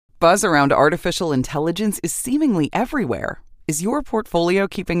Buzz around artificial intelligence is seemingly everywhere. Is your portfolio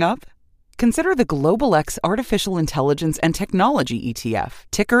keeping up? Consider the Global X Artificial Intelligence and Technology ETF,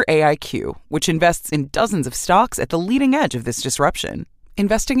 ticker AIQ, which invests in dozens of stocks at the leading edge of this disruption.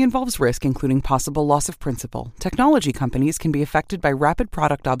 Investing involves risk, including possible loss of principal. Technology companies can be affected by rapid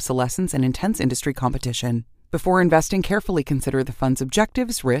product obsolescence and intense industry competition. Before investing, carefully consider the fund's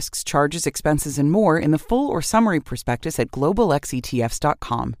objectives, risks, charges, expenses, and more in the full or summary prospectus at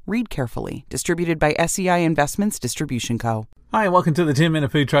globalxetfs.com. Read carefully. Distributed by SEI Investments Distribution Co. Hi, welcome to the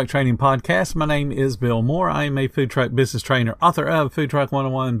 10-Minute Food Truck Training Podcast. My name is Bill Moore. I am a food truck business trainer, author of Food Truck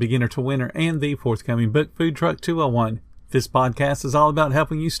 101, Beginner to Winner, and the forthcoming book, Food Truck 201. This podcast is all about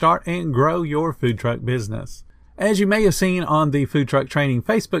helping you start and grow your food truck business. As you may have seen on the Food Truck Training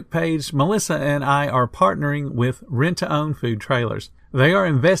Facebook page, Melissa and I are partnering with Rent-to-Own Food Trailers. They are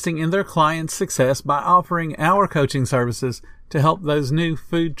investing in their clients' success by offering our coaching services to help those new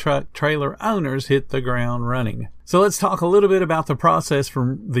food truck trailer owners hit the ground running. So let's talk a little bit about the process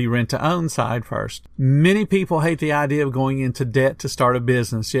from the rent-to-own side first. Many people hate the idea of going into debt to start a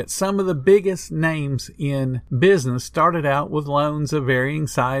business, yet some of the biggest names in business started out with loans of varying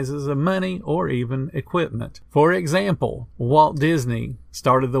sizes of money or even equipment. For example, Walt Disney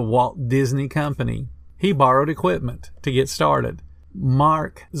started the Walt Disney Company. He borrowed equipment to get started.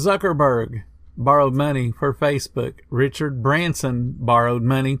 Mark Zuckerberg borrowed money for Facebook. Richard Branson borrowed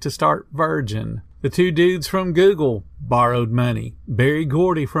money to start Virgin. The two dudes from Google borrowed money. Barry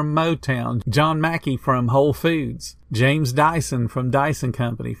Gordy from Motown, John Mackey from Whole Foods, James Dyson from Dyson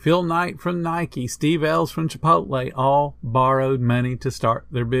Company, Phil Knight from Nike, Steve Ells from Chipotle, all borrowed money to start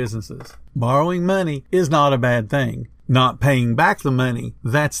their businesses. Borrowing money is not a bad thing. Not paying back the money,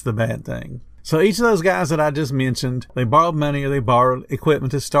 that's the bad thing. So each of those guys that I just mentioned, they borrowed money or they borrowed equipment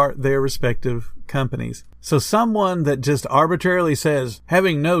to start their respective companies. So someone that just arbitrarily says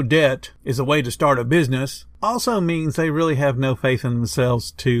having no debt is a way to start a business also means they really have no faith in themselves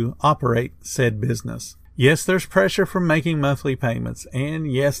to operate said business. Yes, there's pressure from making monthly payments, and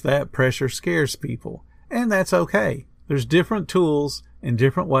yes, that pressure scares people, and that's okay. There's different tools and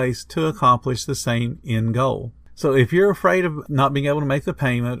different ways to accomplish the same end goal. So if you're afraid of not being able to make the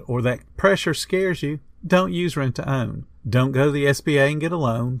payment or that pressure scares you, don't use rent-to-own. Don't go to the SBA and get a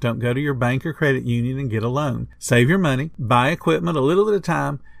loan. Don't go to your bank or credit union and get a loan. Save your money, buy equipment a little at a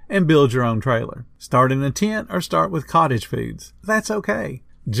time, and build your own trailer. Start in a tent or start with cottage foods. That's okay.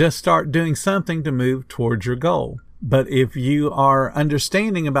 Just start doing something to move towards your goal. But if you are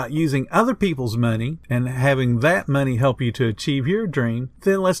understanding about using other people's money and having that money help you to achieve your dream,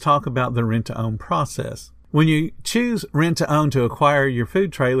 then let's talk about the rent-to-own process. When you choose rent-to-own to acquire your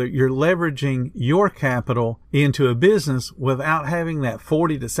food trailer, you're leveraging your capital into a business without having that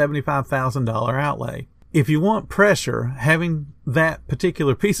 $40,000 to $75,000 outlay. If you want pressure, having that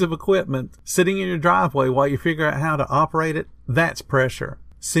particular piece of equipment sitting in your driveway while you figure out how to operate it, that's pressure.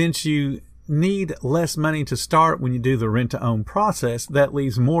 Since you need less money to start when you do the rent-to-own process, that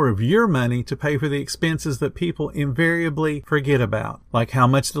leaves more of your money to pay for the expenses that people invariably forget about, like how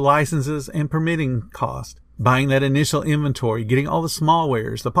much the licenses and permitting cost, buying that initial inventory, getting all the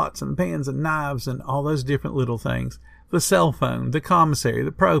smallwares, the pots and pans and knives and all those different little things, the cell phone, the commissary,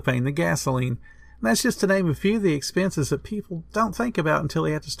 the propane, the gasoline. And that's just to name a few of the expenses that people don't think about until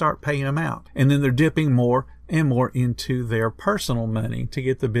they have to start paying them out. And then they're dipping more and more into their personal money to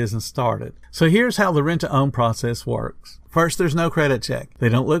get the business started. So here's how the rent-to-own process works. First, there's no credit check. They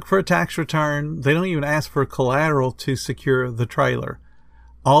don't look for a tax return. They don't even ask for collateral to secure the trailer.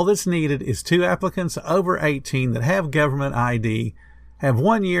 All that's needed is two applicants over 18 that have government ID, have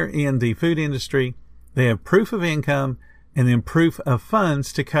 1 year in the food industry, they have proof of income, and then proof of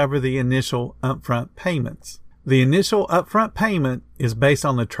funds to cover the initial upfront payments. The initial upfront payment is based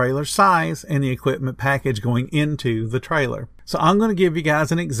on the trailer size and the equipment package going into the trailer. So I'm going to give you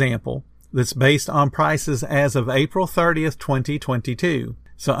guys an example that's based on prices as of April 30th, 2022.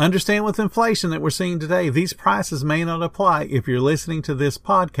 So understand with inflation that we're seeing today, these prices may not apply if you're listening to this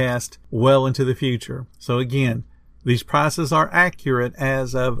podcast well into the future. So again, these prices are accurate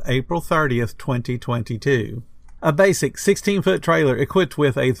as of April 30th, 2022. A basic 16-foot trailer equipped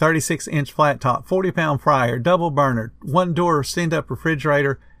with a 36-inch flat top, 40-pound fryer, double burner, 1-door stand-up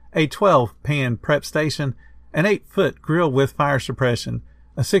refrigerator, a 12-pan prep station, an 8-foot grill with fire suppression,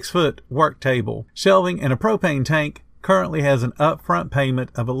 a 6-foot work table, shelving, and a propane tank currently has an upfront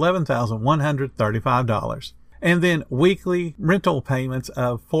payment of $11,135 and then weekly rental payments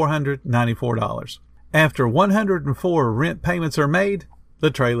of $494. After 104 rent payments are made,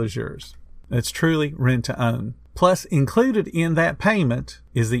 the trailer's yours. It's truly rent to own. Plus, included in that payment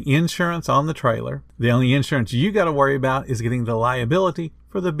is the insurance on the trailer. The only insurance you got to worry about is getting the liability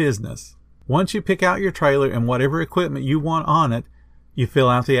for the business. Once you pick out your trailer and whatever equipment you want on it, you fill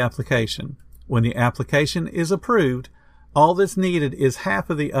out the application. When the application is approved, all that's needed is half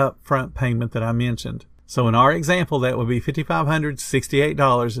of the upfront payment that I mentioned. So in our example, that would be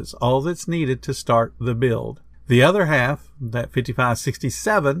 $5,568. It's all that's needed to start the build. The other half, that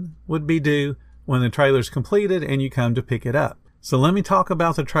 $5,567, would be due when the trailer's completed and you come to pick it up. So let me talk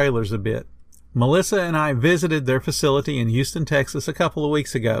about the trailers a bit. Melissa and I visited their facility in Houston, Texas a couple of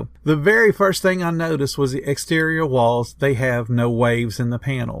weeks ago. The very first thing I noticed was the exterior walls. They have no waves in the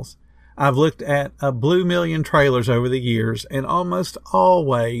panels. I've looked at a blue million trailers over the years, and almost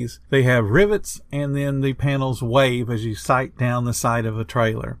always they have rivets and then the panels wave as you sight down the side of a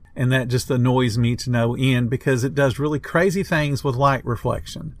trailer. And that just annoys me to no end because it does really crazy things with light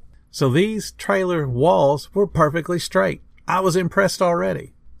reflection. So these trailer walls were perfectly straight. I was impressed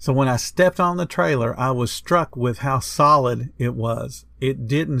already. So when I stepped on the trailer, I was struck with how solid it was. It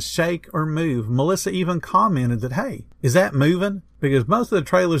didn't shake or move. Melissa even commented that, hey, is that moving? Because most of the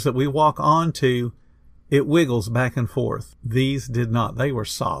trailers that we walk onto, it wiggles back and forth. These did not. They were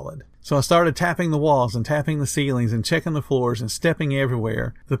solid. So I started tapping the walls and tapping the ceilings and checking the floors and stepping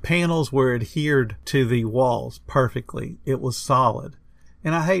everywhere. The panels were adhered to the walls perfectly. It was solid.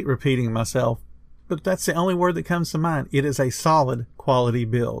 And I hate repeating myself, but that's the only word that comes to mind. It is a solid quality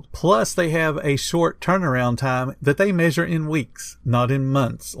build. Plus, they have a short turnaround time that they measure in weeks, not in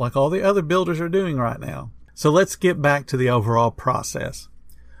months, like all the other builders are doing right now. So let's get back to the overall process.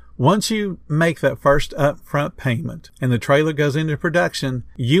 Once you make that first upfront payment and the trailer goes into production,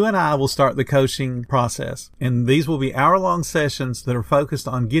 you and I will start the coaching process. And these will be hour-long sessions that are focused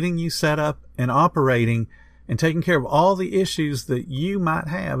on getting you set up and operating and taking care of all the issues that you might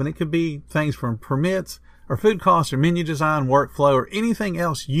have. And it could be things from permits or food costs or menu design, workflow, or anything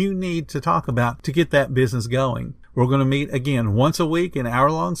else you need to talk about to get that business going. We're going to meet again once a week in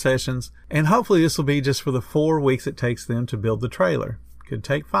hour-long sessions, and hopefully this will be just for the 4 weeks it takes them to build the trailer. Could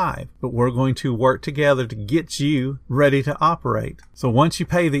take 5, but we're going to work together to get you ready to operate. So once you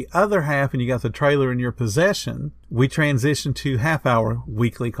pay the other half and you got the trailer in your possession, we transition to half-hour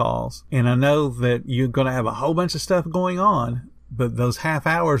weekly calls. And I know that you're going to have a whole bunch of stuff going on, but those half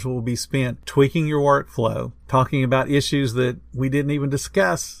hours will be spent tweaking your workflow, talking about issues that we didn't even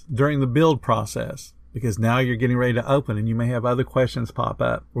discuss during the build process. Because now you're getting ready to open and you may have other questions pop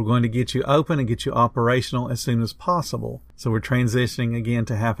up. We're going to get you open and get you operational as soon as possible. So we're transitioning again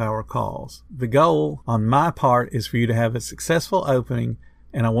to half-hour calls. The goal on my part is for you to have a successful opening,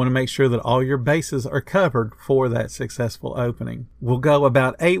 and I want to make sure that all your bases are covered for that successful opening. We'll go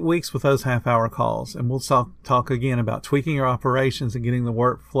about 8 weeks with those half-hour calls, and we'll talk again about tweaking your operations and getting the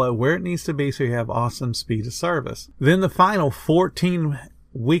workflow where it needs to be so you have awesome speed of service. Then the final 14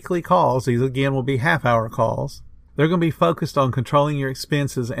 weekly calls, these again will be half-hour calls. They're going to be focused on controlling your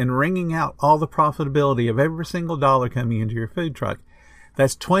expenses and wringing out all the profitability of every single dollar coming into your food truck.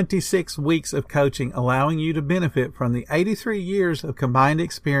 That's 26 weeks of coaching, allowing you to benefit from the 83 years of combined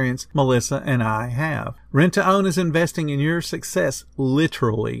experience Melissa and I have. Rent-to-own is investing in your success,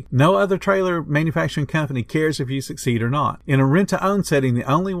 literally. No other trailer manufacturing company cares if you succeed or not. In a rent-to-own setting, the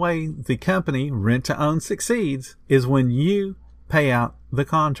only way the company, rent-to-own, succeeds is when you pay out the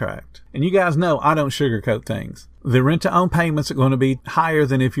contract. And you guys know I don't sugarcoat things. The rent-to-own payments are going to be higher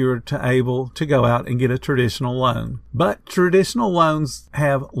than if you were able to go out and get a traditional loan. But traditional loans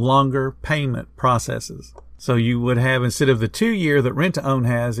have longer payment processes. So you would have, instead of the 2-year that rent-to-own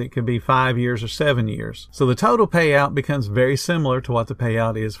has, it could be 5 years or 7 years. So the total payout becomes very similar to what the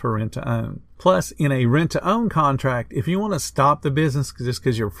payout is for rent-to-own. Plus, in a rent-to-own contract, if you want to stop the business just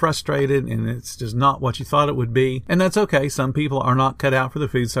because you're frustrated and it's just not what you thought it would be, and that's okay, some people are not cut out for the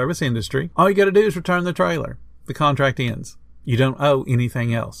food service industry, all you got to do is return the trailer. The contract ends. You don't owe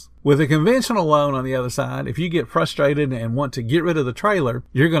anything else. With a conventional loan on the other side, if you get frustrated and want to get rid of the trailer,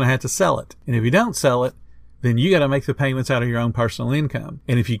 you're going to have to sell it. And if you don't sell it, then you got to make the payments out of your own personal income.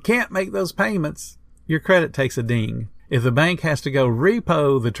 And if you can't make those payments, your credit takes a ding. If the bank has to go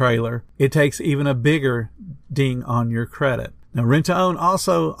repo the trailer, it takes even a bigger ding on your credit. Now, rent-to-own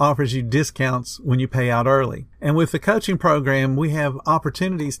also offers you discounts when you pay out early. And with the coaching program, we have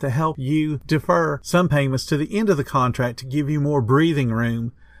opportunities to help you defer some payments to the end of the contract to give you more breathing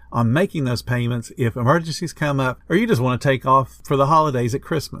room on making those payments if emergencies come up or you just want to take off for the holidays at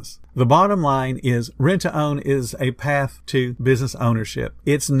Christmas. The bottom line is rent-to-own is a path to business ownership.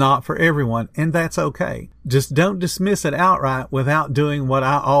 It's not for everyone, and that's okay. Just don't dismiss it outright without doing what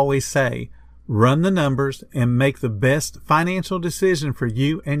I always say. Run the numbers and make the best financial decision for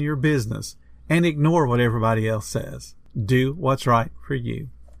you and your business, and ignore what everybody else says. Do what's right for you.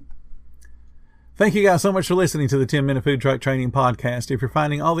 Thank you guys so much for listening to the 10-Minute Food Truck Training Podcast. If you're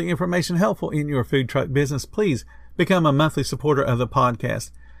finding all the information helpful in your food truck business, please become a monthly supporter of the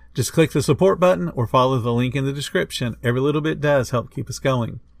podcast. Just click the support button or follow the link in the description. Every little bit does help keep us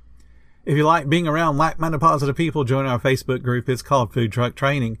going. If you like being around like-minded positive people, join our Facebook group. It's called Food Truck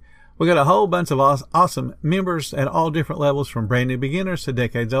Training. We got a whole bunch of awesome members at all different levels, from brand new beginners to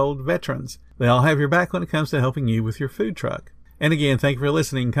decades-old veterans. They all have your back when it comes to helping you with your food truck. And again, thank you for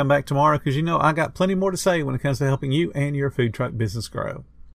listening. Come back tomorrow because I got plenty more to say when it comes to helping you and your food truck business grow.